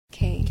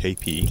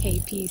KP.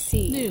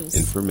 KPC. News.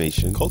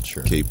 Information.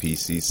 Culture.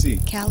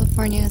 KPCC.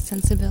 California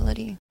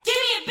sensibility. Give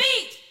me a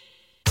beat!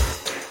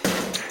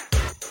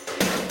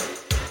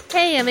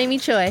 Hey, I'm Amy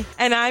Choi.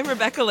 And I'm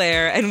Rebecca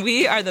Lair, and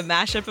we are the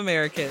Mashup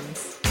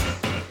Americans.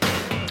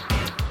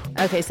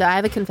 Okay, so I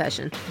have a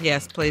confession.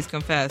 Yes, please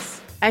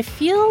confess. I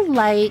feel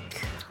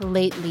like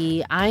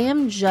lately I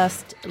am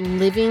just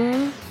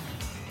living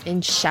in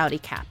shouty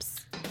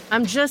caps.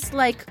 I'm just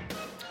like,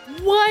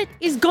 what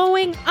is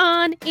going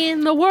on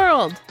in the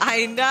world?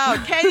 I know.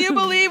 Can you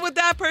believe what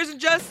that person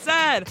just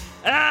said?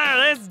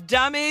 Those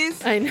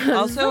dummies. I know.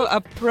 Also, a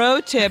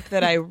pro tip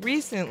that I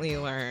recently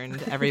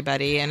learned,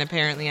 everybody, and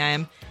apparently I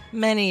am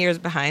many years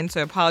behind, so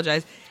I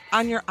apologize.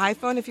 On your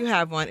iPhone, if you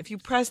have one, if you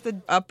press the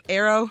up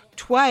arrow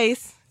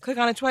twice, click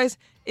on it twice,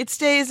 it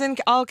stays in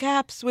all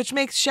caps, which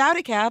makes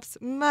shouty caps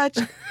much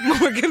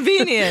more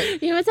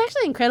convenient. You know, what's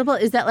actually incredible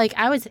is that, like,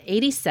 I was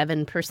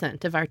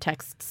 87% of our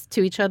texts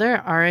to each other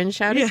are in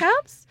shouty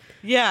caps.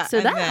 Yeah. So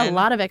that's a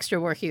lot of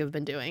extra work you've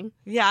been doing.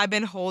 Yeah, I've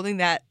been holding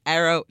that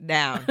arrow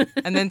down.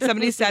 And then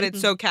somebody said it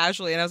so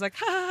casually, and I was like,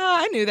 ha, ha,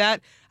 ha, I knew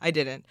that. I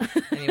didn't.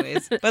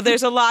 Anyways, but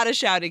there's a lot of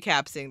shouty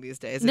capsing these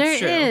days. It's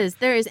true.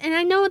 There is. And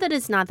I know that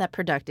it's not that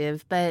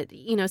productive, but,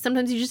 you know,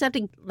 sometimes you just have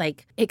to,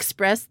 like,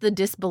 express the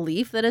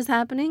disbelief that is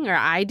happening, or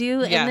I do.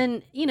 Yeah. And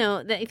then, you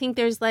know, I think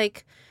there's,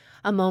 like,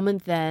 a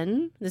moment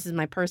then, this is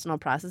my personal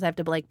process, I have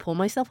to, like, pull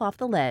myself off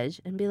the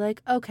ledge and be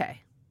like,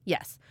 okay,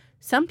 yes,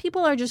 some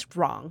people are just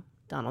wrong,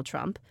 Donald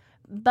Trump.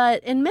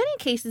 But in many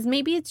cases,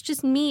 maybe it's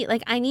just me.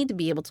 Like, I need to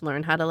be able to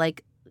learn how to,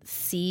 like,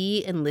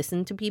 see and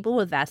listen to people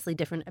with vastly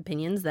different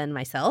opinions than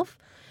myself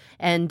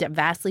and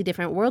vastly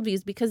different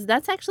worldviews, because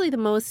that's actually the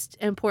most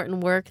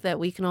important work that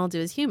we can all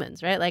do as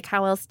humans, right? Like,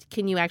 how else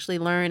can you actually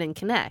learn and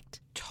connect?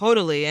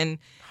 Totally. And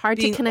hard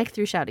to connect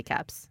through shouty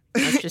caps.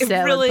 Let's just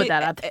say really, I would put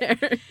that out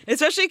there.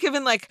 Especially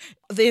given, like,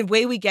 the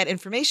way we get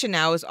information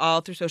now is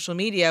all through social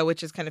media,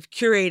 which is kind of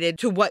curated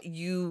to what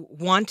you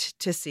want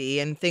to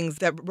see and things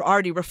that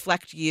already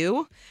reflect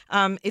you.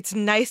 It's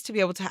nice to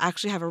be able to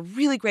actually have a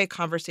really great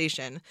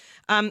conversation.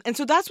 And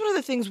so that's one of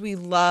the things we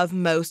love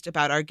most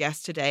about our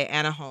guest today,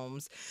 Anna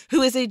Holmes,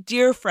 who is a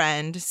dear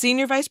friend,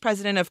 Senior Vice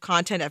President of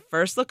Content at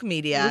First Look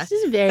Media. This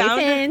is very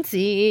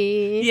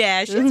fancy.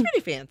 Yeah, she's pretty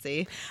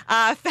fancy.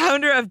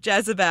 Founder of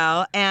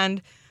Jezebel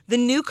and the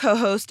new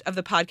co-host of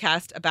the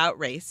podcast About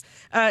Race.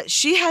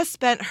 She has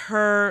spent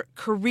her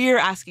career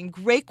asking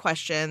great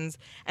questions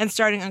and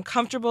starting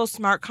uncomfortable,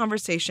 smart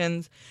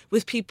conversations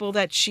with people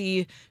that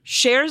she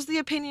shares the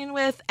opinion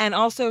with and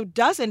also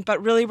doesn't,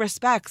 but really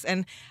respects.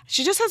 And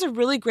she just has a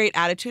really great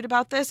attitude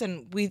about this,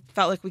 and we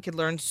felt like we could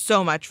learn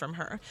so much from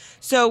her.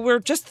 So we're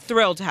just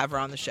thrilled to have her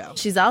on the show.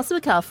 She's also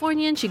a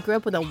Californian. She grew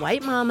up with a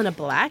white mom and a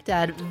black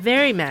dad,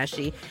 very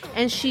mashy.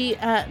 And she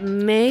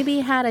maybe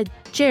had a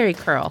Jerry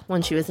curl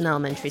when she was in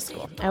elementary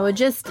school. I would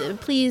just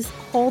please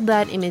hold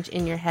that image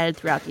in your head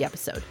throughout the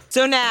episode.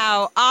 So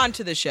now, on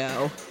to the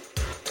show.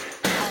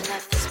 I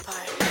love this part.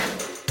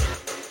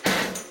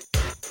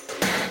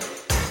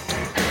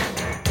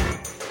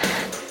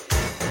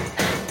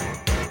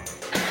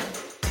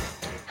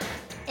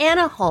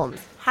 Anna Holmes,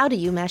 how do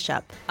you mesh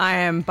up? I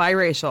am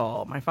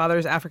biracial. My father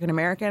is African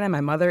American and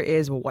my mother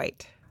is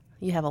white.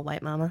 You have a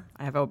white mama?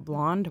 I have a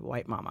blonde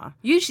white mama.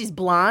 She's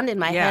blonde. In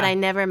my head, I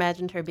never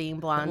imagined her being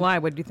blonde. Why?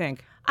 What do you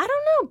think? I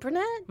don't know.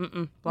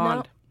 Brunette?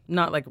 Blonde. No.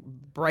 Not like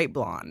bright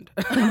blonde.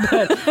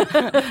 Not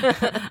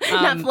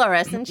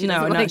fluorescent. She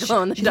doesn't want to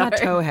glow in the she's dark. not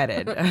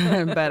tow-headed.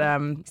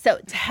 But So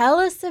tell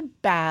us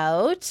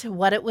about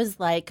what it was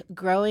like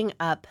growing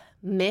up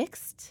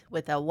mixed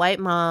with a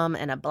white mom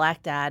and a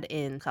black dad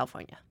in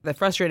California. the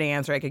frustrating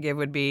answer I could give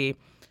would be,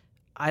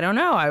 I don't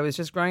know. I was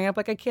just growing up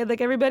like a kid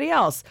like everybody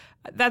else.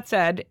 That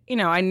said, you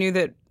know, I knew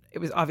that it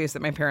was obvious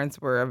that my parents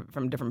were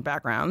from different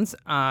backgrounds.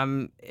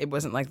 It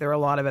wasn't like there were a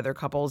lot of other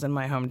couples in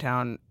my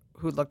hometown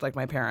who looked like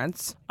my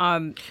parents.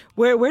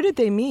 Where did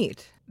they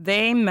meet?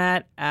 They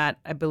met at,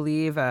 I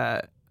believe,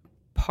 a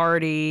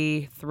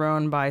party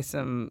thrown by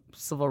some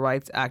civil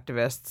rights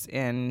activists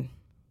in,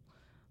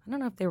 I don't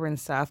know if they were in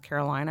South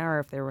Carolina or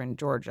if they were in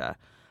Georgia.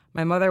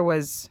 My mother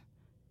was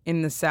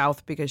in the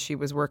South because she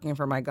was working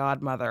for my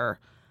godmother,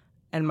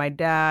 and my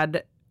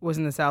dad was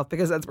in the South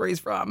because that's where he's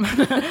from.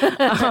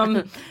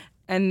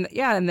 And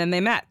then they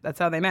met. That's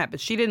how they met. But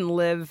she didn't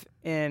live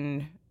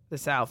in the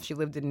South. She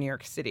lived in New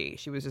York City.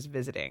 She was just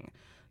visiting.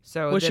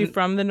 So Was she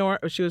from the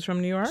North? She was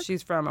from New York?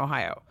 She's from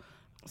Ohio.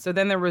 So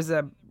then there was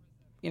a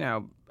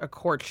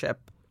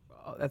courtship.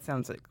 Oh, that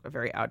sounds like a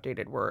very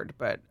outdated word,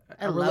 but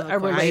I love a I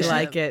courtship.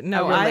 like it.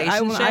 No, A I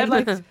relationship?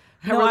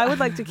 would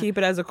like to keep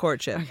it as a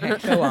courtship.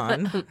 Go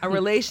on. a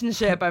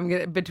relationship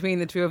between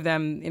the two of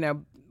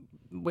them,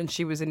 when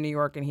she was in New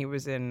York and he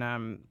was in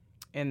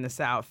the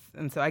South.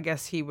 And so I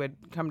guess he would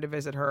come to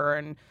visit her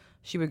and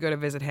she would go to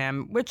visit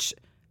him, which,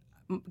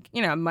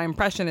 my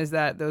impression is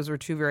that those were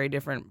two very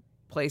different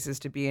places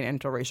to be an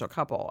interracial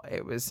couple.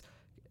 It was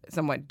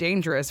somewhat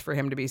dangerous for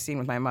him to be seen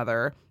with my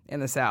mother in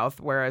the South,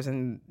 whereas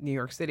in New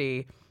York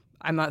City,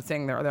 I'm not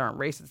saying there aren't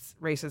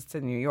racists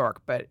in New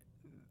York, but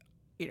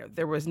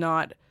there was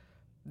not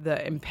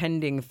the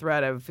impending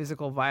threat of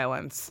physical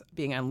violence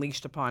being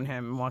unleashed upon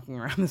him walking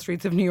around the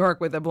streets of New York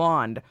with a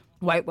blonde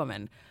white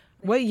woman.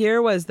 What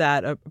year was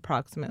that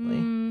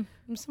approximately?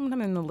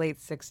 Sometime in the late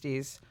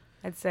 60s.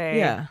 I'd say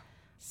Yeah.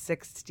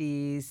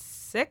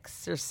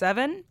 66 or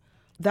 7.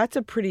 That's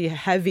a pretty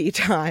heavy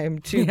time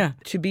to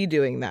be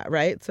doing that,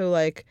 right? So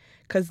like,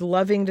 because the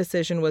Loving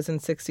decision was in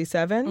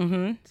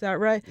 67, is that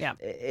right? Yeah.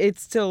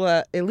 It's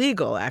still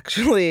illegal,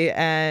 actually.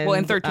 And Well,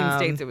 in 13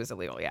 states it was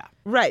illegal, yeah.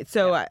 Right.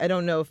 So I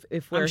don't know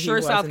if where I'm he sure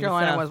was South in the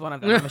Carolina South. was one of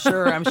them. I'm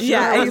sure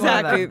Yeah, it was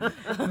one of exactly.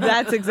 them.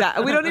 That's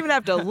exactly. We don't even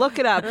have to look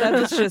it up.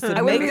 That's just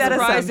I wouldn't make be that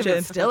surprised assumption. if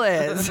it still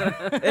is.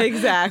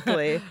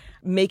 Exactly.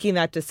 Making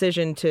that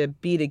decision to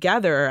be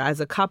together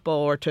as a couple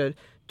or to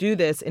do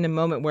this in a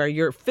moment where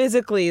you're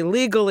physically,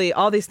 legally,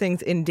 all these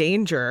things in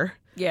danger,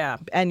 Yeah.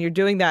 and you're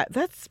doing that.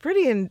 That's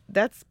pretty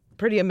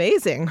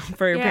amazing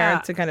for your Yeah.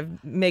 parents to kind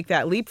of make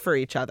that leap for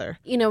each other.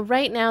 You know,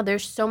 right now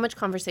there's so much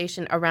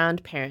conversation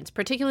around parents,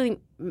 particularly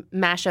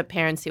mashup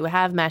parents who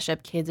have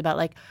mashup kids about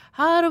like,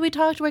 how do we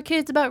talk to our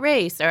kids about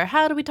race? Or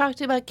how do we talk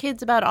to about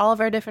kids about all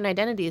of our different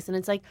identities? And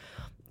it's like,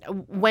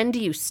 when do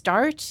you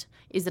start?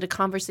 Is it a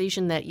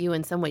conversation that you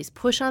in some ways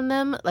push on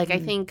them? Like, I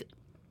think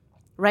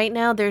right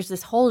now there's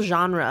this whole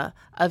genre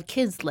of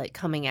kids lit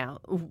coming out,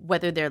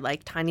 whether they're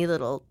like tiny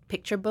little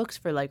picture books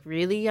for like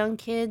really young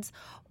kids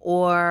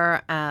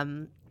or,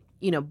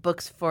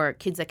 books for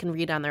kids that can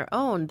read on their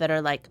own that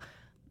are like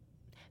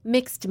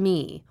mixed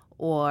me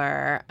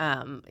or,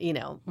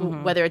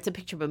 whether it's a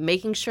picture book,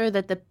 making sure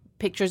that the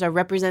pictures are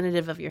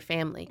representative of your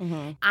family.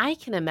 I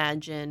can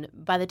imagine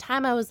by the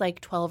time I was like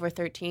 12 or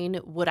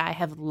 13, would I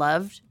have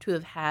loved to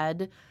have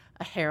had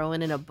a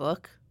heroine in a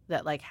book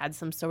that like had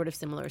some sort of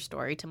similar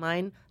story to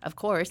mine? Of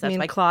course. That's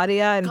why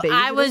Claudia and Baby?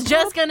 I was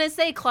just going to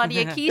say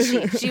Claudia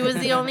Kishi. She was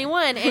the only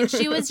one. And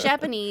she was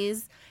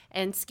Japanese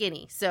and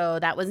skinny. So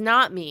that was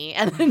not me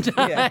at the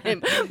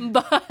time.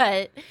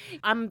 But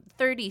I'm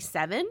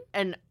 37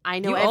 and I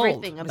know You old.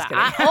 everything I'm about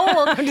just kidding. I'm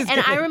old. I'm just And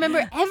I kidding.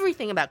 remember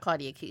everything about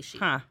Claudia Kishi.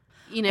 Huh.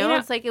 You know, You know-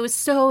 it's like it was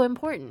so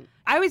important.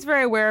 I was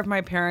very aware of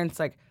my parents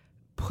like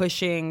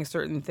pushing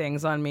certain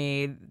things on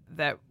me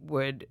that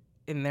would,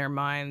 in their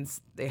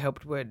minds, they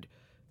hoped would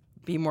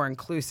be more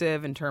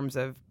inclusive in terms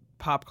of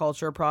pop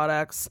culture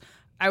products.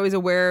 I was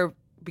aware,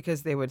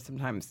 because they would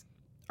sometimes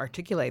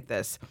articulate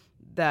this,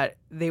 that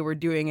they were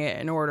doing it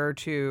in order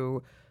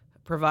to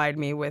provide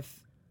me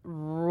with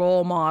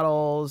role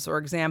models or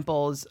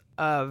examples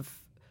of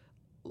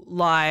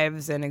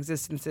lives and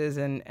existences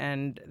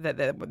and that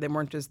they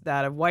weren't just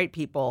that of white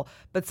people.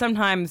 But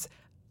sometimes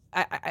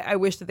I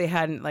wish that they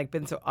hadn't like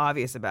been so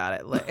obvious about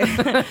it.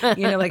 Like,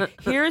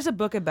 like here's a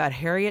book about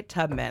Harriet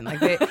Tubman. Like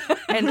they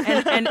and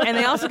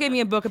they also gave me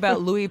a book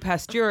about Louis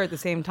Pasteur at the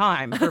same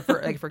time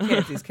for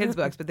kids, these kids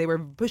books. But they were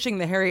pushing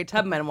the Harriet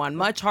Tubman one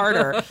much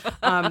harder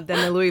than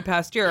the Louis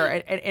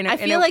Pasteur. And I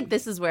feel like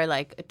this is where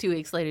like 2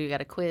 weeks later you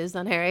got a quiz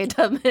on Harriet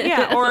Tubman.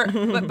 yeah,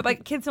 but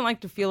like kids don't like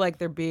to feel like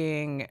they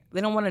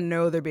don't want to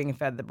know they're being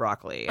fed the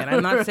broccoli. And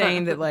I'm not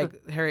saying that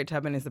like Harriet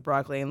Tubman is the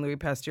broccoli and Louis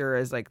Pasteur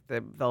is like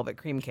the velvet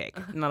cream cake.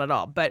 Not at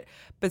all. But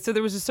so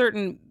there was a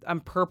certain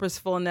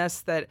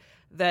purposefulness that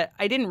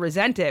I didn't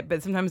resent it,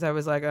 but sometimes I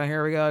was like, oh,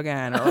 here we go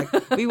again. Or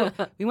like we went,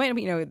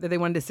 that they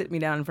wanted to sit me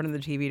down in front of the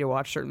TV to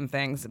watch certain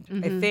things.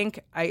 I think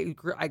I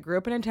grew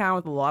up in a town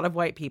with a lot of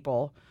white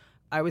people.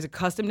 I was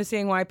accustomed to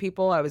seeing white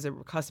people. I was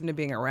accustomed to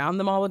being around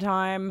them all the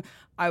time.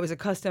 I was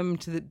accustomed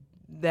to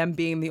them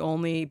being the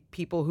only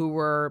people who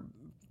were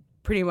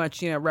pretty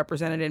much,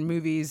 represented in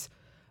movies,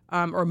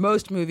 or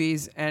most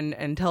movies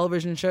and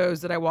television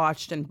shows that I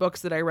watched and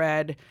books that I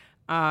read.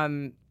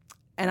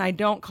 And I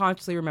don't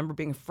consciously remember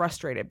being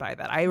frustrated by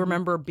that. I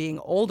remember being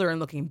older and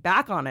looking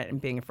back on it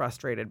and being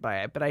frustrated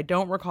by it, but I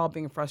don't recall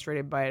being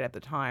frustrated by it at the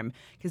time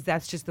because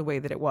that's just the way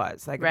that it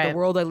was. Like Right. the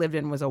world I lived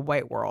in was a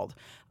white world.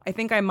 I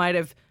think I might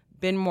have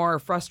been more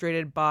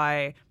frustrated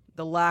by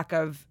the lack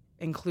of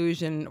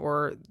inclusion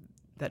or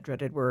that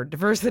dreaded word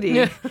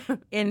diversity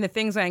in the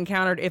things I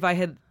encountered if I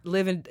had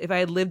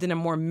lived in a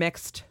more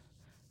mixed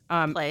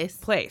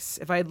place.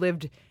 If I had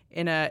lived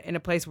in a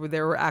place where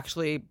there were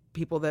actually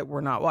people that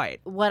were not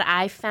white. What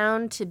I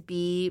found to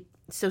be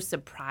so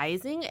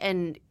surprising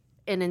and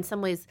in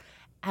some ways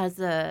as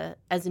a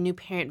new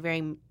parent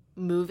very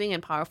moving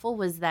and powerful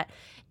was that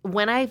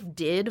when I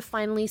did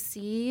finally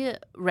see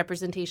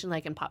representation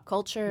like in pop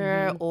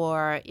culture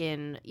or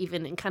in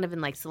kind of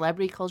in like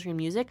celebrity culture and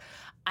music,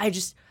 I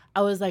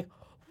was like,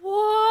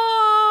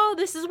 whoa,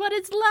 this is what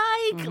it's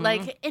like.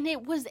 Like, and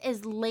it was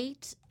as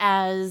late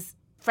as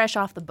Fresh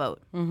Off the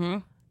Boat.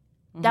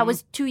 That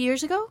was 2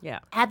 years ago.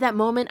 Yeah. At that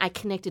moment, I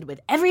connected with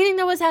everything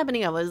that was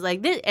happening. I was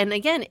like, this. And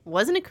again, it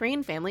wasn't a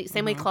Korean family.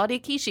 Same way Claudia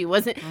Kishi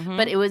wasn't.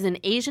 But it was an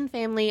Asian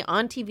family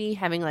on TV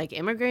having like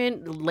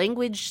immigrant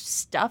language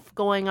stuff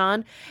going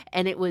on.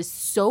 And it was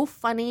so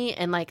funny.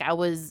 And like I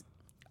was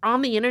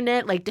on the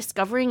internet, like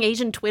discovering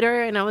Asian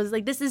Twitter. And I was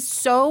like, this is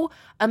so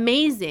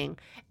amazing.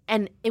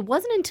 And it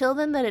wasn't until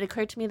then that it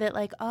occurred to me that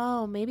like,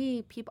 oh,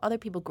 maybe other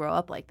people grow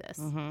up like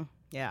this.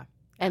 Yeah.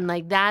 And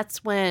like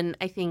that's when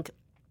I think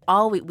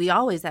We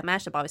always at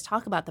Mashup always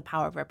talk about the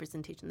power of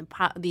representation,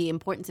 the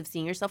importance of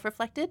seeing yourself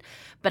reflected.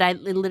 But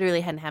it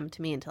literally hadn't happened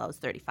to me until I was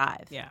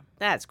 35. Yeah.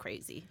 That's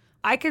crazy.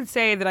 I could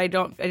say that I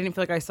didn't feel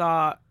like I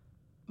saw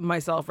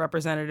myself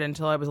represented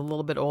until I was a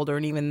little bit older,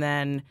 and even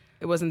then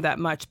it wasn't that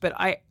much. But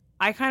I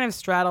kind of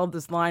straddled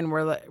this line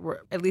where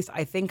at least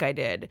I think I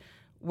did,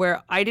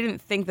 where I didn't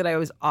think that I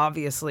was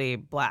obviously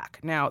Black.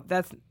 Now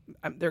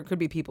there could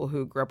be people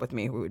who grew up with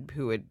me who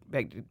would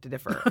beg to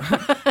differ.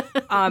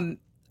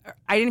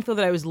 I didn't feel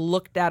that I was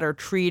looked at or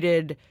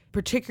treated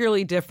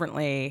particularly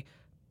differently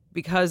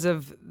because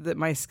of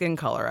my skin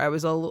color. I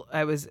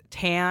was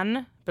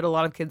tan, but a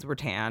lot of kids were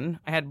tan.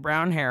 I had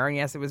brown hair, and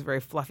yes, it was very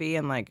fluffy,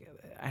 and like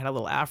I had a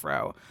little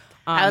afro.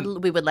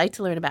 We would like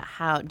to learn about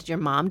did your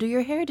mom do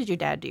your hair? Or did your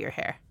dad do your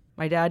hair?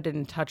 My dad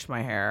didn't touch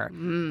my hair.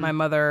 My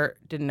mother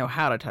didn't know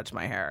how to touch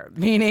my hair,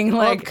 meaning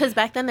like... because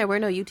back then there were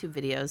no YouTube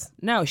videos.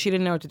 No, she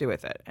didn't know what to do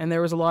with it. And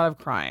there was a lot of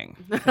crying.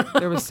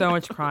 There was so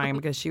much crying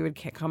because she would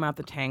come out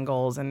the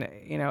tangles and,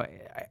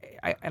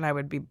 I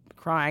would be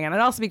crying. And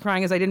I'd also be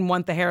crying because I didn't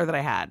want the hair that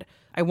I had.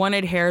 I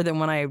wanted hair that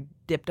when I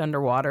dipped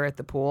underwater at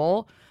the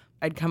pool,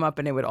 I'd come up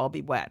and it would all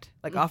be wet.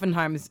 Like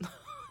oftentimes...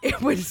 it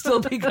would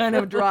still be kind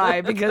of dry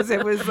because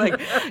it was like,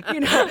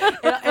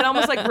 it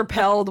almost like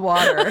repelled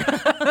water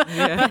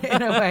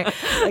in a way.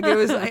 Like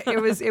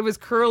it was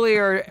curly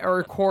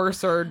or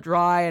coarse or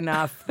dry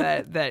enough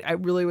that I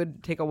really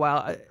would take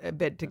a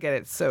bit to get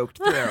it soaked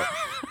through.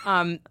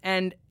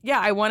 And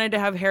yeah, I wanted to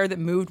have hair that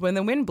moved when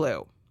the wind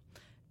blew,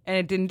 and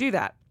it didn't do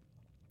that.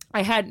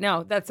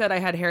 That said, I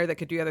had hair that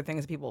could do other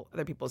things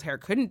other people's hair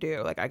couldn't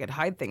do. Like I could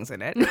hide things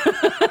in it.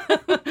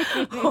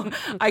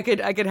 I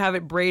could have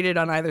it braided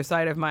on either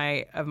side of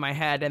my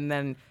head and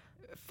then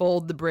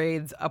fold the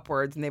braids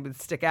upwards and they would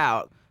stick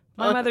out.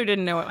 My mother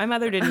didn't know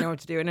what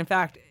to do. And in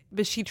fact,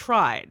 but she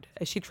tried.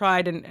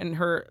 And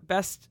her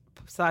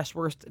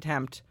best/worst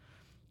attempt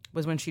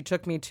was when she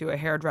took me to a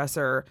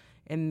hairdresser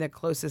in the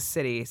closest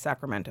city,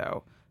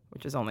 Sacramento,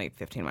 which is only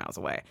 15 miles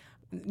away,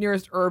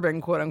 nearest urban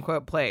quote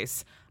unquote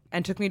place.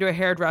 And took me to a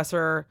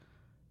hairdresser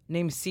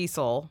named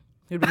Cecil,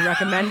 who'd been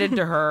recommended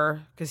to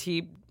her because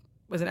he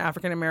was an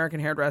African-American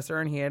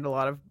hairdresser and he had a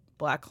lot of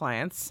Black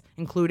clients,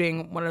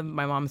 including one of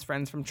my mom's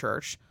friends from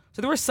church.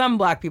 So there were some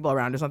Black people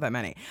around, there's not that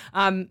many.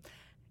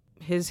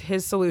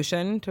 His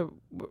solution to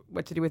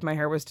what to do with my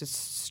hair was to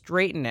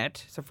straighten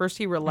it. So first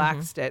he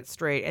relaxed it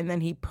straight, and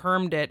then he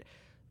permed it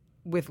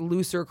with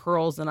looser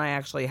curls than I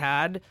actually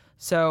had,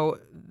 so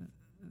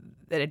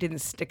that it didn't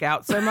stick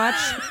out so much.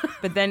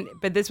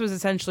 But this was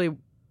essentially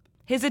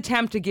his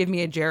attempt to give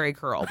me a Jerry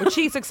curl, which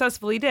he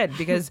successfully did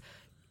because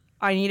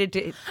I needed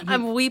to.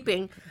 I'm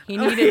weeping. He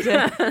told me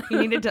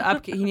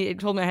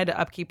I had to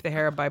upkeep the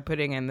hair by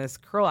putting in this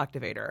curl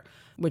activator,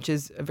 which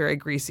is a very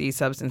greasy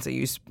substance that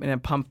you in a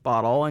pump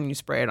bottle and you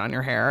spray it on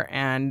your hair,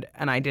 and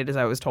I did as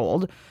I was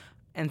told,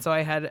 and so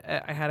I had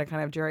a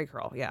kind of Jerry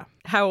curl. Yeah.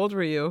 How old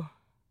were you?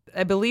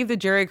 I believe the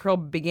Jerry curl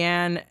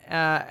began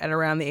at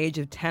around the age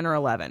of 10 or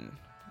 11.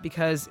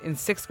 Because in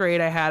 6th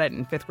grade I had it, and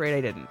in 5th grade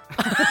I didn't.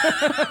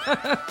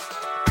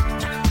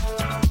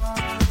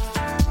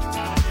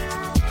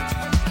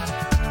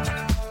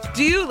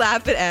 Do you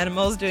laugh at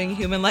animals doing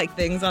human-like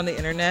things on the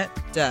internet?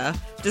 Duh.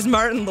 Does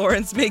Martin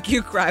Lawrence make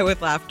you cry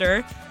with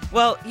laughter?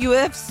 Well, you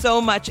have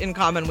so much in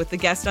common with the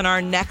guest on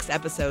our next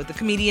episode, the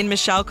comedian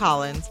Michelle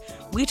Collins.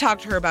 We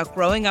talked to her about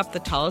growing up the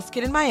tallest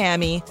kid in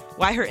Miami,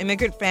 why her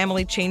immigrant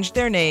family changed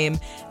their name,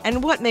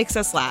 and what makes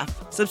us laugh.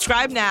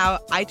 Subscribe now,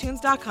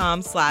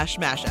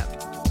 itunes.com/mashup.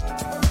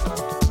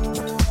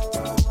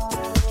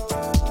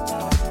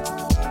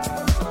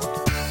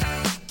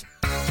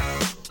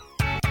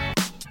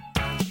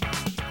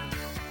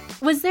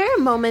 Was there a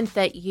moment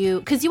that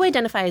because you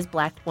identify as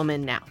Black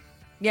woman now?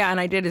 Yeah, and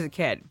I did as a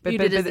kid. But You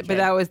did as a kid.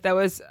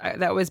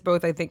 that was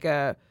both, I think,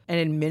 an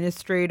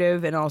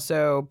administrative and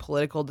also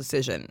political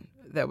decision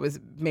that was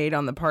made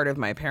on the part of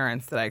my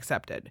parents that I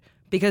accepted,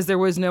 because there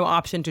was no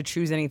option to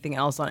choose anything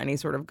else on any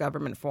sort of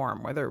government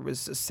form, whether it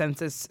was a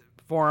census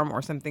form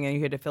or something that you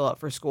had to fill out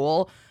for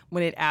school.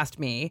 When it asked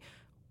me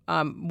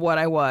what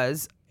I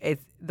was,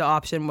 the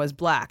option was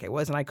Black. It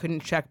wasn't. I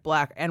couldn't check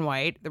Black and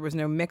white. There was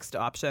no mixed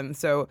option.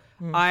 So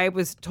I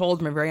was told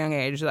from a very young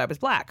age that I was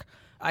Black.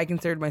 I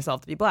considered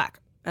myself to be Black,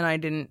 and I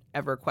didn't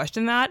ever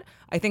question that.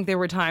 I think there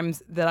were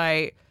times that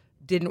I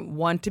didn't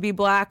want to be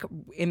Black,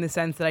 in the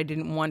sense that I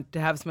didn't want to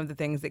have some of the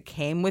things that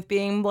came with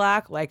being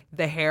Black, like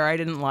the hair I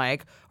didn't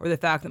like, or the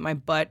fact that my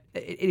butt,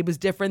 it was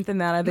different than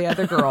that of the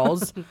other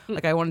girls.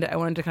 Like I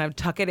wanted to kind of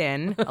tuck it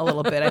in a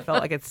little bit. I felt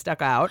like it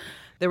stuck out.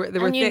 There were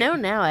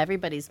now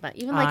everybody's butt.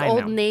 Even like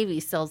Old Navy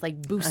sells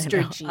like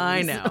booster jeans.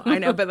 I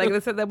know, but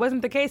like that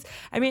wasn't the case.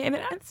 I mean,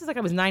 this is like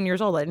I was 9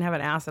 years old. I didn't have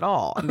an ass at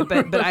all.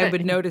 But I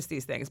would notice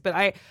these things. But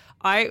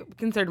I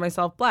considered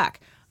myself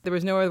Black. There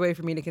was no other way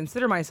for me to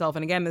consider myself.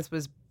 And again, this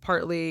was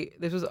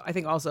I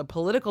think also a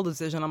political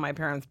decision on my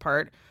parents'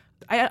 part.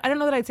 I don't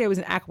know that I'd say it was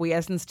an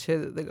acquiescence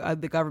to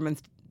the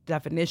government's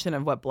definition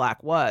of what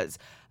Black was,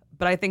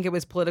 but I think it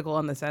was political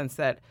in the sense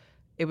that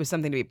it was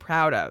something to be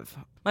proud of.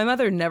 My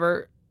mother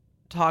never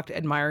talked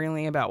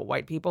admiringly about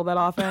white people that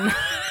often.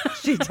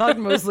 She talked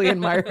mostly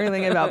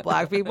admiringly about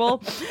black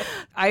people.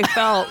 I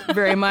felt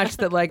very much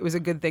that like it was a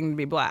good thing to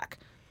be black.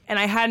 And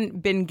I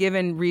hadn't been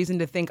given reason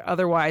to think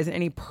otherwise in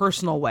any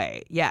personal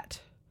way yet.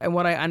 And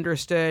what I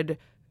understood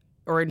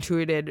or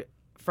intuited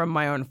from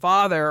my own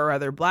father or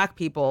other black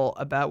people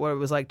about what it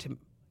was like to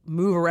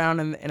move around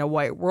in a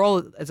white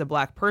world as a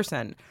black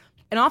person.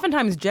 And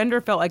oftentimes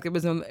gender felt like it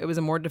was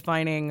a more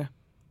defining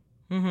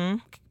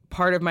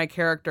part of my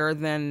character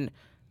than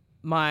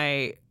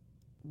my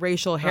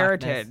racial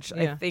heritage.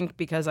 Yeah. I think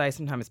because I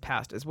sometimes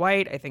passed as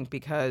white. I think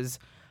because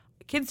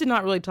kids did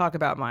not really talk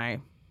about my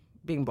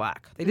being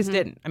black. They just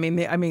didn't. I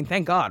mean,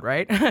 thank God,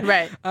 right?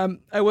 Right.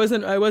 I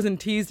wasn't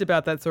teased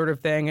about that sort of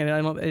thing,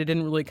 and it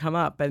didn't really come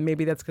up. And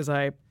maybe that's because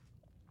I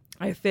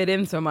fit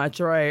in so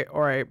much, or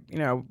I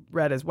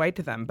read as white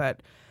to them.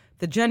 But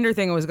the gender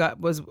thing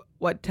was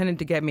what tended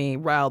to get me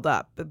riled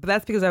up. But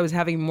that's because I was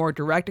having more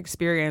direct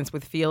experience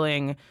with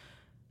feeling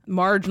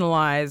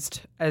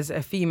marginalized as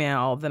a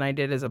female than I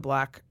did as a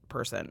black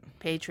person.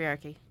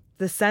 Patriarchy.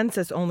 The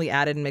census only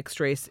added mixed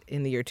race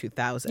in the year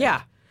 2000.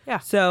 Yeah.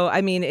 So,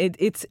 I mean,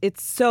 it's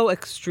so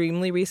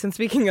extremely recent.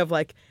 Speaking of,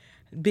 like,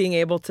 being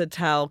able to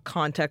tell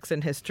context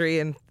and history,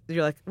 and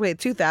you're like, wait,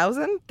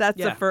 2000? That's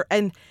the first.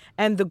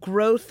 And the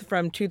growth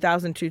from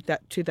 2000 to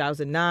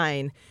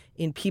 2009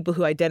 in people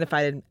who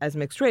identified as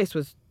mixed race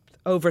was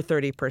over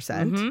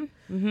 30%,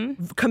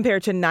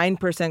 compared to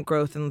 9%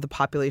 growth in the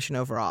population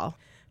overall.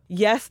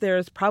 Yes,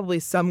 there's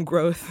probably some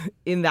growth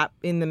in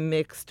the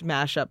mixed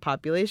mashup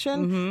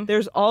population.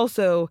 There's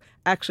also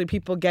actually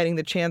people getting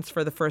the chance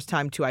for the first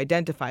time to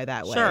identify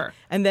that way. Sure.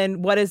 And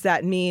then what does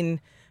that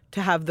mean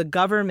to have the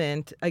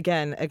government,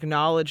 again,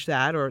 acknowledge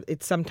that, or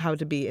it's somehow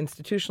to be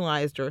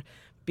institutionalized or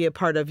be a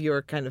part of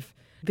your kind of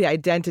the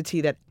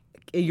identity that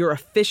you're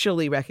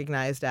officially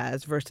recognized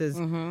as versus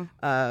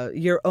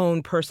your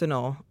own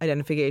personal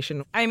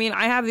identification. I mean,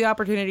 I have the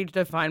opportunity to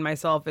define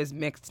myself as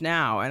mixed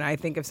now, and I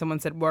think if someone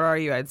said, "What are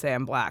you?" I'd say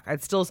I'm black.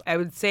 I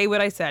would say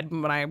what I said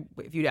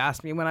if you'd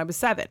asked me when I was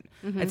 7.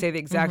 I'd say the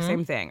exact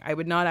same thing. I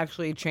would not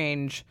actually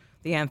change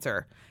the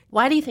answer.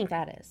 Why do you think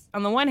that is?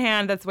 On the one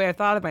hand, that's the way I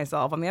thought of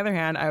myself. On the other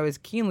hand, I was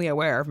keenly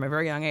aware from a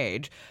very young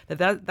age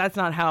that that's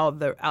not how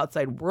the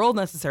outside world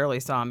necessarily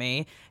saw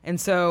me, and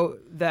so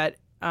that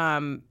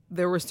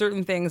there were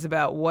certain things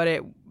about what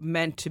it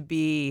meant to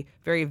be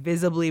very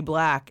visibly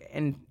black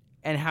and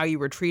how you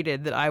were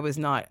treated that I was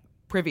not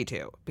privy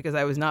to because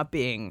I was not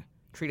being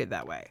treated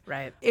that way.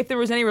 Right. If there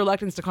was any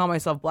reluctance to call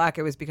myself black,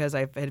 it was because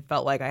I had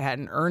felt like I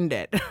hadn't earned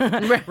it.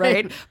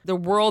 Right? The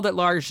world at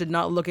large did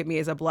not look at me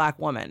as a black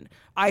woman.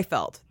 I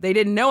felt. They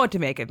didn't know what to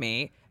make of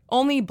me.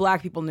 Only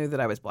black people knew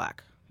that I was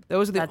black.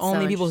 Those are the That's so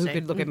only people who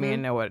interesting. could look at me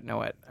and know what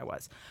I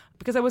was.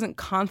 Because I wasn't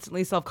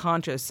constantly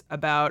self-conscious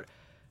about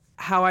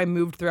how I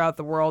moved throughout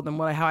the world and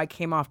how I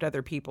came off to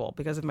other people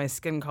because of my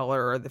skin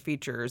color or the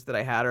features that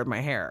I had or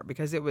my hair.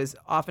 Because it was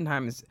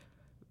oftentimes,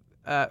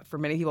 for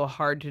many people,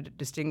 hard to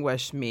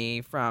distinguish me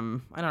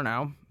from, I don't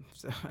know,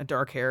 a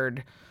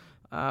dark-haired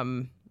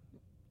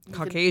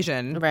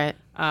Caucasian. Right.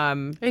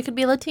 Or you could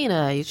be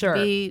Latina. You Sure.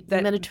 could be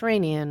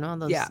Mediterranean. All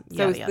those. Yeah.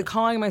 So the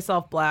calling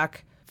myself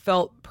black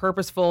felt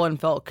purposeful and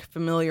felt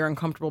familiar and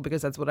comfortable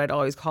because that's what I'd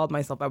always called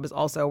myself. I was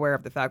also aware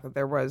of the fact that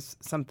there was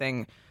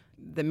something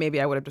that maybe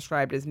I would have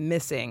described as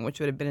missing, which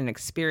would have been an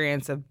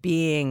experience of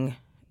being,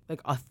 like,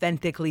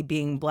 authentically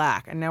being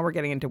black. And now we're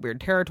getting into weird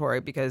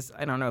territory because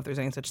I don't know if there's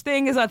any such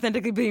thing as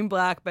authentically being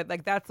black, but,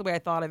 like, that's the way I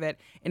thought of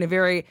it in a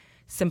very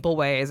simple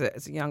way as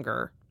a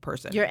younger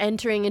person. You're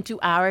entering into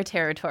our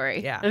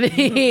territory. Yeah.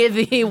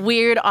 the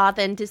weird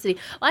authenticity.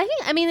 Well,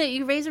 I mean,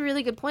 you raise a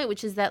really good point,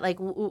 which is that, like,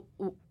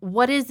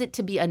 what is it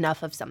to be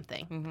enough of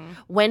something?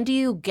 When do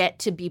you get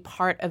to be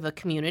part of a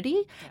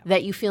community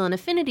that you feel an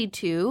affinity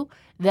to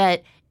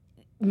that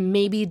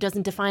maybe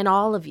doesn't define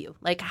all of you?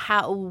 Like,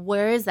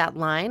 where is that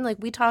line? Like,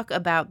 we talk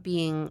about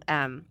being,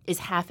 is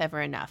half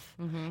ever enough?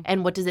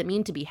 And what does it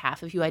mean to be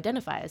half if you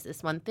identify as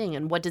this one thing?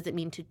 And what does it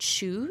mean to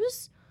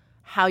choose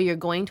how you're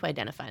going to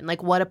identify? And,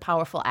 like, what a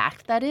powerful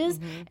act that is.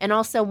 And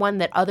also one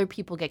that other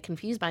people get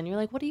confused by. And you're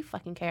like, what do you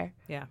fucking care?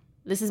 Yeah.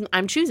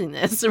 I'm choosing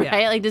this,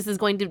 right? Yeah. Like, this is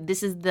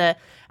the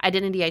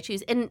identity I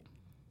choose. And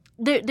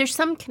there's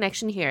some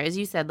connection here. As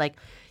you said, like,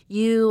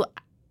 you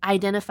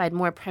identified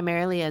more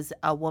primarily as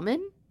a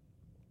woman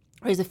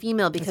or as a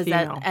female because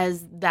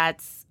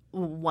that's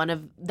one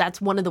of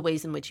the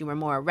ways in which you were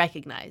more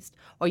recognized,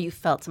 or you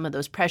felt some of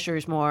those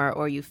pressures more,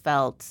 or you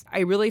felt. I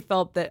really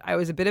felt that I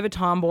was a bit of a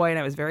tomboy and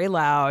I was very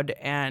loud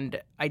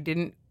and I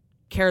didn't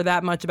care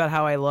that much about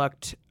how I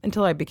looked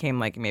until I became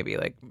maybe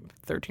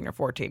 13 or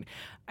 14.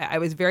 I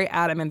was very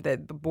adamant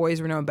that the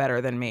boys were no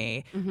better than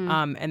me,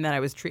 and that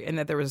I was and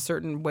that there was a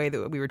certain way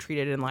that we were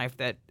treated in life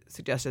that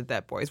suggested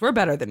that boys were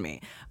better than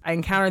me. I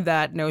encountered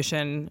that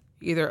notion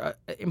either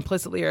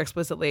implicitly or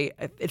explicitly.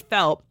 It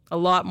felt a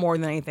lot more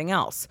than anything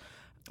else.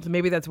 So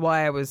maybe that's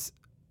why I was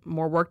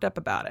more worked up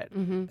about it.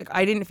 Like,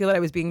 I didn't feel that I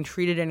was being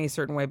treated any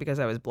certain way because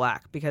I was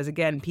black. Because,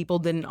 again, people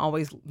didn't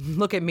always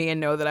look at me and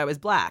know that I was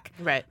black.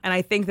 Right. And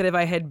I think that if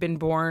I had been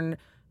born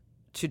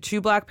to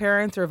two black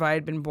parents or if I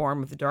had been born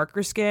with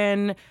darker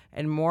skin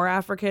and more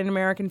African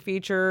American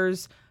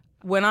features.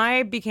 When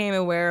I became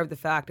aware of the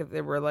fact that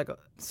there were like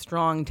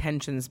strong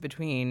tensions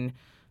between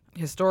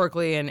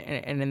historically and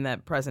in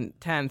the present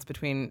tense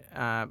between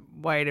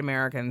white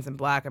Americans and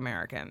black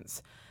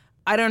Americans.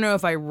 I don't know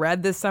if I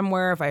read this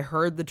somewhere, if I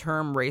heard the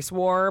term race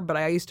war, but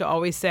I used to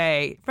always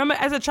say,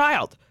 as a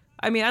child,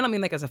 I mean, I don't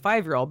mean like as a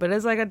 5-year-old, but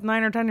as like a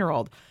 9 or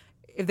 10-year-old,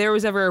 if there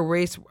was ever a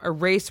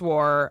race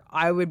war,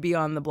 I would be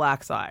on the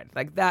black side.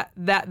 Like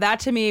that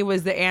to me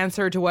was the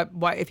answer to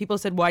why if people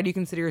said, why do you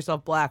consider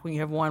yourself black when you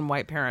have one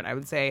white parent? I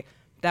would say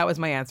that was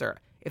my answer.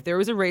 If there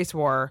was a race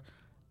war,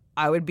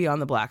 I would be on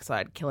the black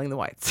side, killing the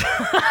whites.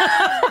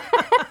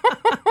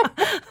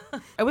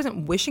 I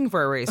wasn't wishing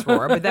for a race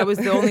war, but that was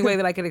the only way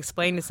that I could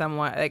explain to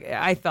someone. Like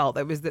I felt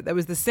that was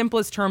the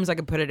simplest terms I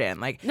could put it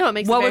in. Like No, it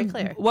makes it very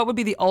clear. What would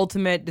be the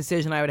ultimate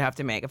decision I would have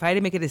to make if I had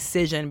to make a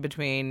decision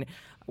between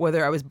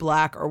whether I was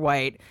black or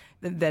white?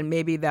 Then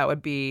maybe that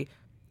would be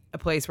a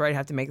place where I'd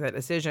have to make that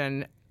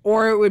decision,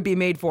 or it would be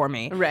made for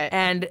me. Right.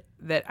 And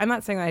that I'm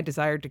not saying that I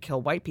desired to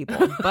kill white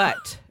people,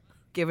 but.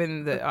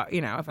 Given the,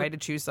 if I had to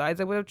choose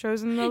sides, I would have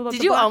chosen the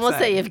Did you black almost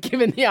side. say if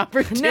given the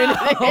opportunity? No.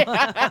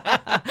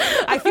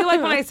 I feel like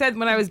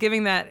when I was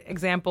giving that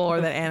example or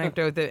that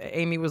anecdote that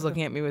Amy was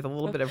looking at me with a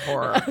little bit of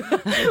horror.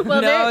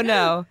 Well,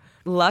 No.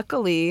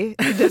 Luckily,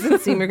 it doesn't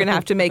seem you're going to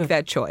have to make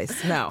that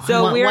choice. No.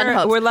 So One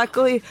hopes. we're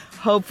luckily,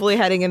 hopefully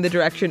heading in the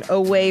direction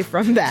away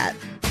from that.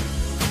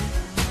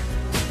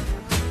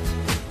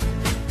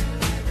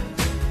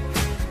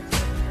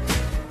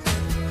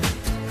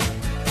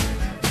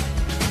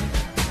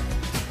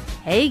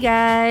 Hey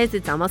guys,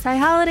 it's almost high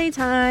holiday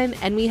time,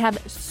 and we have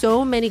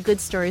so many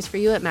good stories for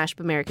you at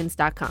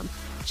mashupamericans.com.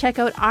 Check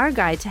out our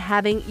guide to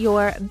having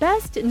your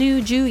best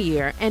new Jew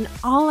year and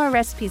all our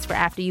recipes for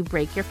after you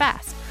break your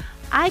fast.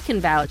 I can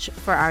vouch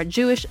for our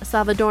Jewish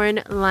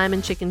Salvadoran lime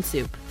and chicken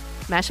soup.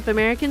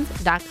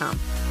 mashupamericans.com.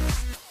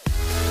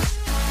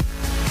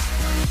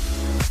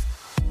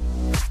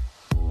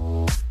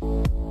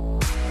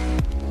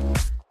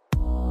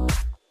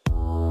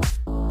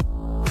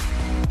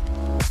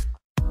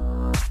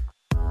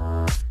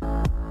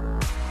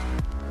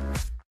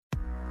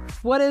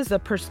 What is the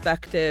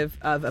perspective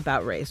of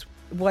About Race?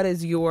 What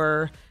is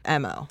your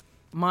MO?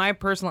 My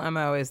personal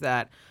MO is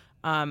that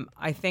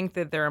I think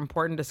that there are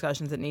important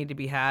discussions that need to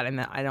be had and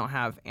that I don't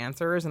have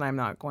answers and I'm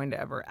not going to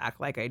ever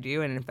act like I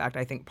do. And in fact,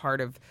 I think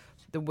part of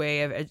the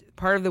way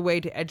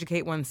to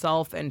educate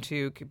oneself and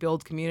to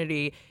build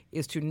community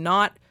is to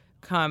not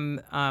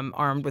come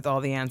armed with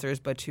all the answers,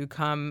 but to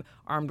come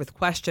armed with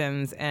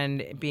questions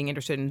and being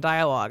interested in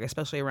dialogue,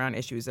 especially around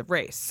issues of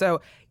race.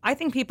 So I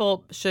think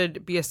people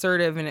should be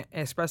assertive in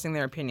expressing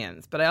their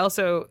opinions, but I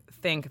also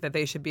think that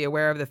they should be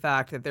aware of the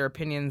fact that their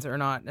opinions are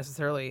not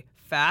necessarily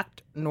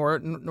fact nor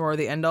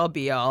the end-all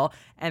be-all,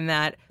 and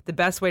that the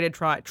best way to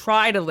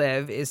try to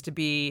live is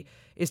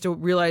to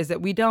realize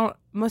that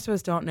most of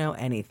us don't know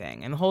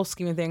anything. In the whole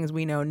scheme of things,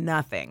 we know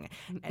nothing.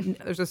 And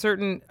there's a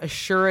certain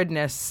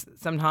assuredness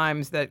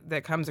sometimes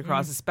that comes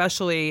across,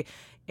 especially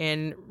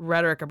in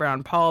rhetoric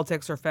around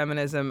politics or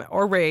feminism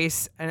or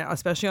race, and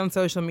especially on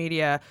social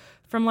media,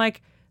 from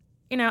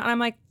and I'm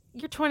like,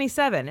 you're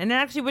 27, and it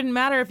actually wouldn't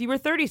matter if you were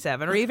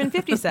 37 or even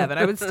 57.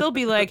 I would still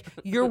be like,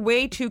 you're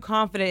way too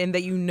confident in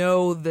that you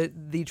know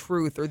the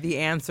truth or the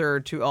answer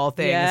to all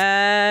things.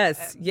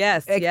 Yes.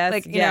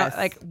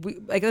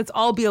 Let's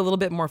all be a little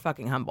bit more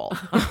fucking humble.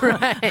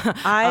 Right.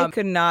 I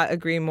could not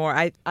agree more.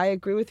 I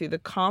agree with you. The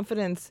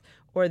confidence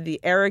or the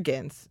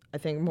arrogance, I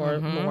think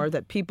more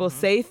that people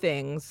say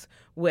things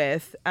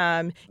with.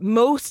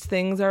 Most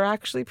things are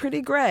actually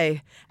pretty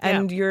gray,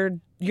 and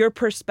your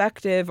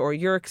perspective or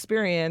your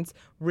experience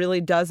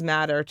really does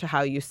matter to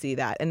how you see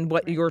that and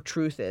what your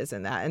truth is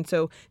in that. And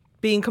so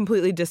being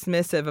completely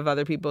dismissive of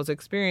other people's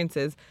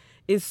experiences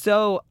is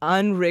so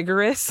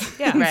unrigorous,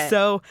 and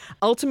so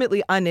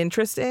ultimately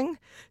uninteresting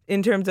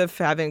in terms of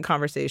having a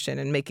conversation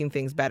and making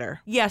things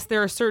better. Yes,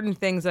 there are certain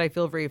things that I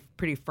feel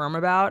pretty firm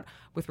about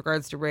with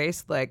regards to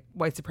race, like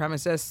white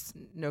supremacists,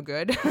 no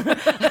good.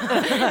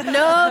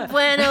 No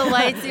bueno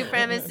white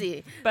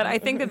supremacy. But I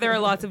think that there are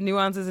lots of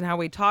nuances in how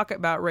we talk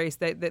about race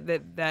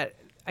that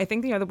I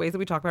think the other ways that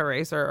we talk about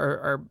race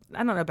are I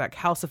don't know about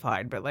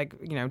calcified, but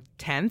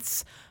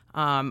tense.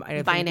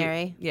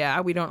 Binary.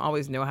 We don't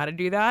always know how to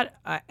do that,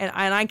 and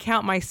I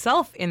count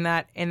myself in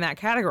that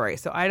category.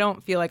 So I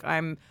don't feel like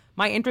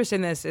my interest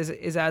in this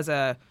is as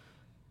a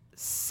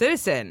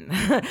citizen,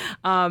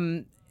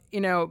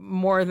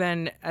 more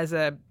than as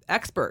a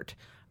expert.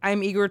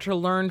 I'm eager to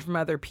learn from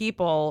other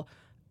people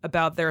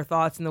about their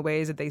thoughts and the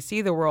ways that they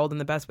see the world, and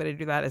the best way to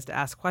do that is to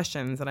ask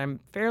questions, and I'm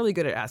fairly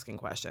good at asking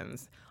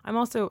questions. I'm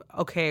also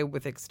okay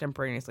with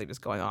extemporaneously just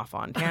going off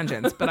on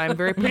tangents, but I'm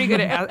pretty good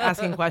at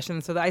asking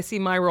questions, so that I see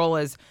my role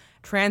as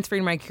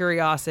transferring my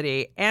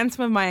curiosity and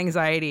some of my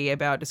anxiety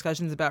about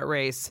discussions about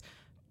race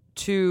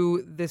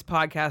to this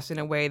podcast in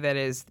a way that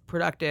is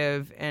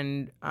productive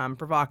and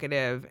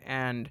provocative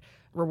and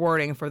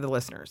rewarding for the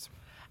listeners.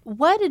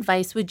 What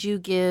advice would you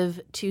give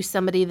to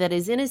somebody that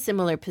is in a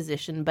similar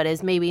position but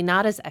is maybe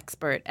not as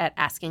expert at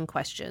asking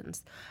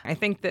questions? I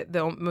think that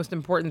the most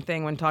important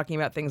thing when talking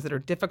about things that are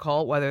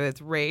difficult, whether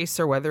it's race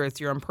or whether it's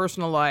your own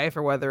personal life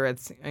or whether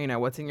it's,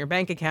 what's in your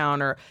bank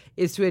account, or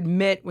is to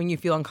admit when you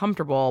feel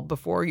uncomfortable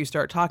before you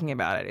start talking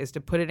about it, is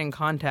to put it in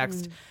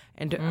context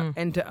and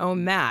to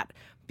own that.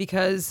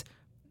 Because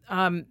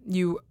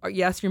you're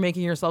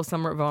making yourself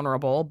somewhat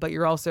vulnerable, but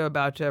you're also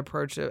about to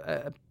approach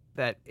a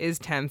that is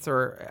tense,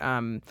 or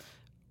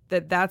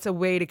that's a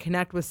way to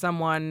connect with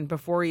someone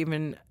before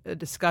even a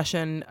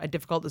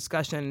difficult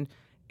discussion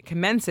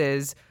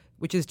commences,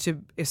 which is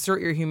to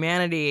assert your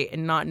humanity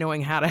and not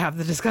knowing how to have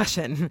the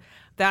discussion.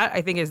 That,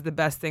 I think, is the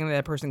best thing that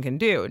a person can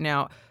do.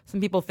 Now, some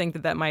people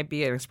think that might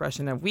be an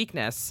expression of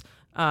weakness.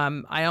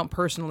 I don't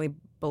personally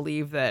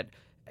believe that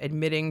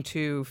admitting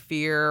to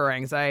fear or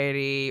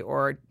anxiety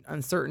or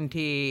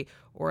uncertainty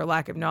or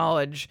lack of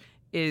knowledge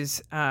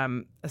is a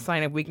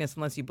sign of weakness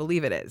unless you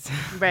believe it is.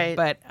 Right.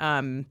 But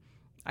I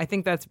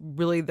think that's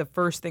really the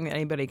first thing that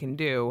anybody can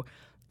do.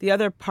 The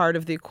other part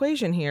of the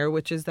equation here,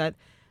 which is that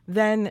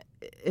then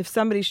if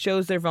somebody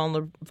shows their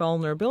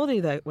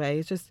vulnerability that way,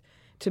 it's just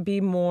to be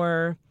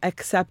more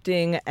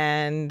accepting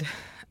and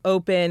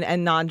open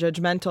and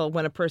non-judgmental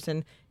when a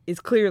person is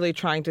clearly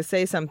trying to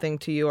say something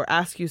to you or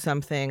ask you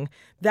something.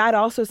 That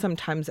also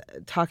sometimes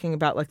talking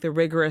about like the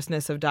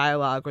rigorousness of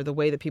dialogue or the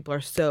way that people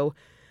are so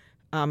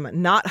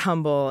not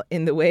humble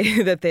in the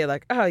way that they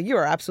like, oh, you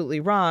are absolutely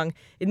wrong.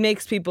 It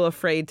makes people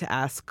afraid to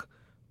ask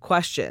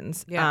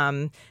questions. Yeah.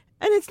 And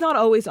it's not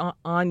always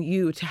on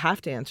you to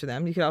have to answer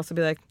them. You could also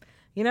be like,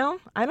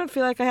 I don't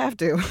feel like I have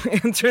to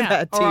answer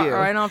that to you. Or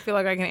I don't feel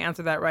like I can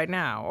answer that right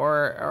now.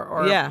 Or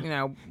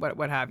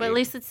what have you. But at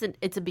least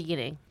it's a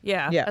beginning.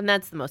 Yeah. Yeah. And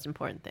that's the most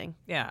important thing.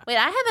 Yeah. Wait,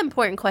 I have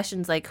important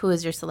questions like, who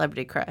is your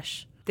celebrity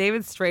crush?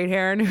 David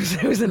Strathairn,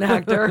 who's an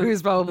actor,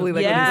 who's probably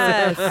like,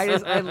 Yes.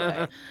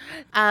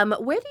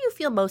 Where do you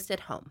feel most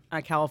at home?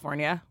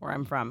 California, where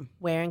I'm from.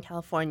 Where in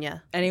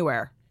California?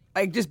 Anywhere.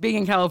 Like just being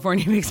in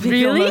California makes me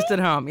Really? feel most at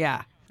home.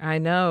 Yeah. I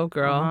know,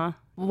 girl. Uh-huh.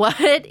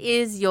 What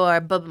is your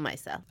Bubba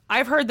myself?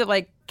 I've heard that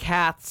like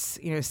cats,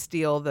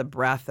 steal the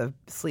breath of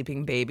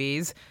sleeping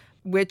babies,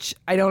 which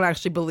I don't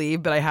actually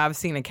believe, but I have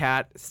seen a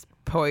cat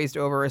poised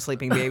over a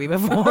sleeping baby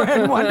before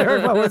and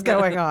wondered what was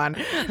going on.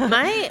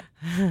 My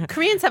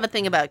Koreans have a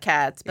thing about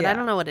cats, but I Yeah.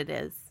 don't know what it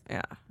is.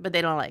 Yeah. But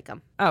they don't like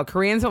them. Oh,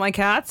 Koreans don't like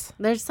cats?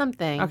 There's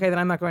something. Okay, then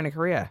I'm not going to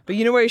Korea. But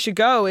you know where you should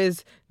go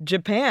is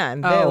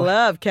Japan. They Oh.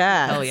 love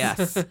cats. Hell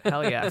yes.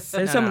 Hell yes.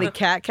 There's so Yeah. many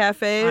cat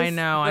cafes. I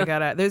know.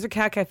 There's a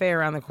cat cafe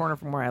around the corner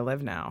from where I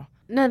live now.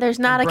 No, there's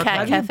not a cat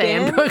Have you cafe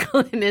in been?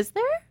 Brooklyn, is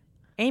there?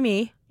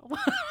 Amy.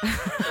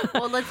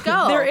 Well, let's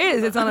go. There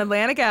is. It's on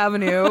Atlantic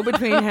Avenue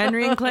between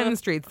Henry and Clinton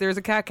Streets. There's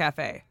a cat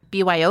cafe.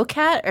 BYO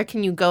cat, or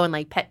can you go and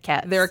like pet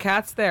cats? There are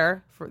cats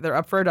there. They're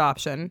up for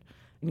adoption.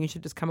 And you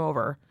should just come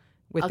over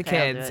with the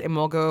Okay, I'll do kids it. and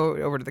we'll go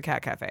over to the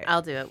cat cafe.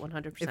 I'll do it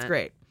 100%. It's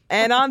great.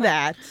 And on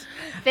that,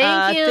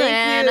 Thank you,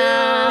 thank you.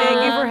 Anna.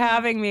 Thank you for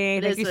having me.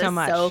 This Thank you was so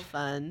much. so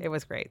fun. It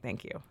was great.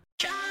 Thank you.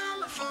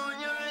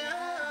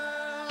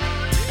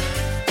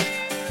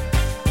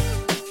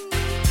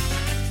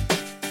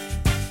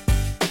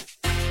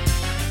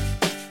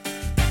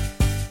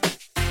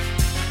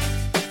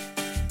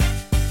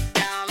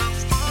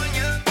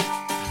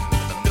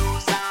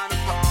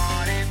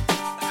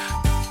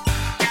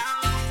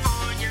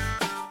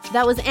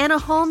 That was Anna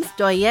Holmes,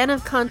 doyenne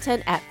of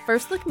content at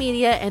First Look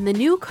Media and the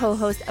new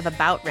co-host of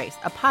About Race,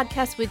 a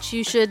podcast which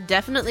you should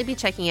definitely be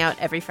checking out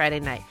every Friday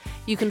night.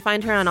 You can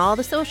find her on all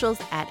the socials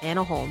at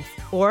Anna Holmes.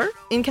 or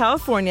in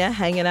California,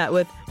 hanging out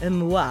with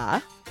moi.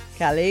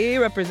 Cali,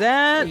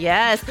 represent.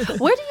 Yes.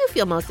 Where do you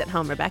feel most at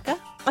home, Rebecca?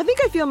 I think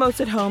I feel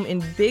most at home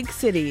in big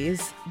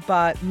cities,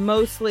 but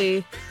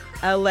mostly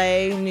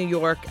LA, New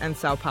York, and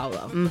Sao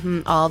Paulo.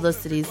 All those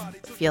cities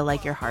feel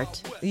like your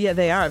heart. Yeah,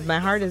 they are. My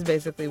heart is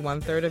basically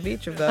 1/3 of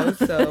each of those,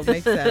 so it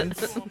makes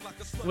sense.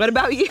 What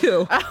about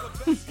you?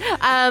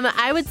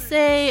 I would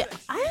say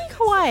I think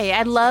Hawaii.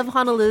 I love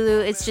Honolulu.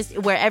 It's just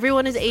where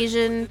everyone is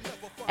Asian,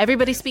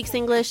 everybody speaks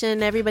English,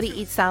 and everybody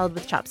eats salad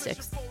with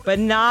chopsticks. But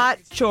not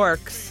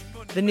chorks.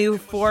 The new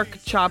fork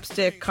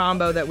chopstick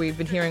combo that we've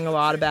been hearing a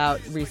lot about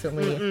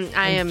recently.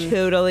 I I'm am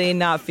totally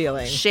not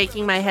feeling.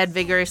 shaking my head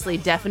vigorously.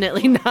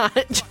 Definitely not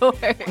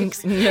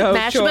chorks. No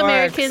Mashed Up chorks.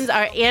 Americans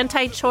are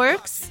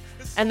anti-chorks,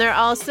 and they're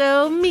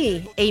also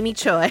me, Amy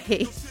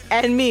Choi.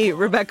 And me,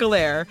 Rebecca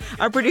Lair.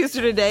 Our producer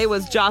today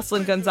was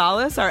Jocelyn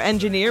Gonzalez. Our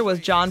engineer was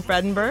John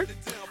Fredenberg.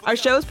 Our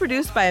show is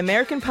produced by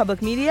American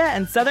Public Media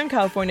and Southern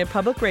California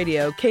Public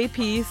Radio,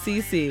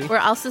 KPCC. We're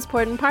also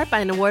supported in part by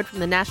an award from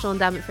the National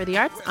Endowment for the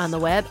Arts on the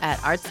web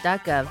at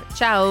arts.gov.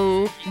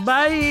 Ciao.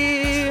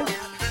 Bye.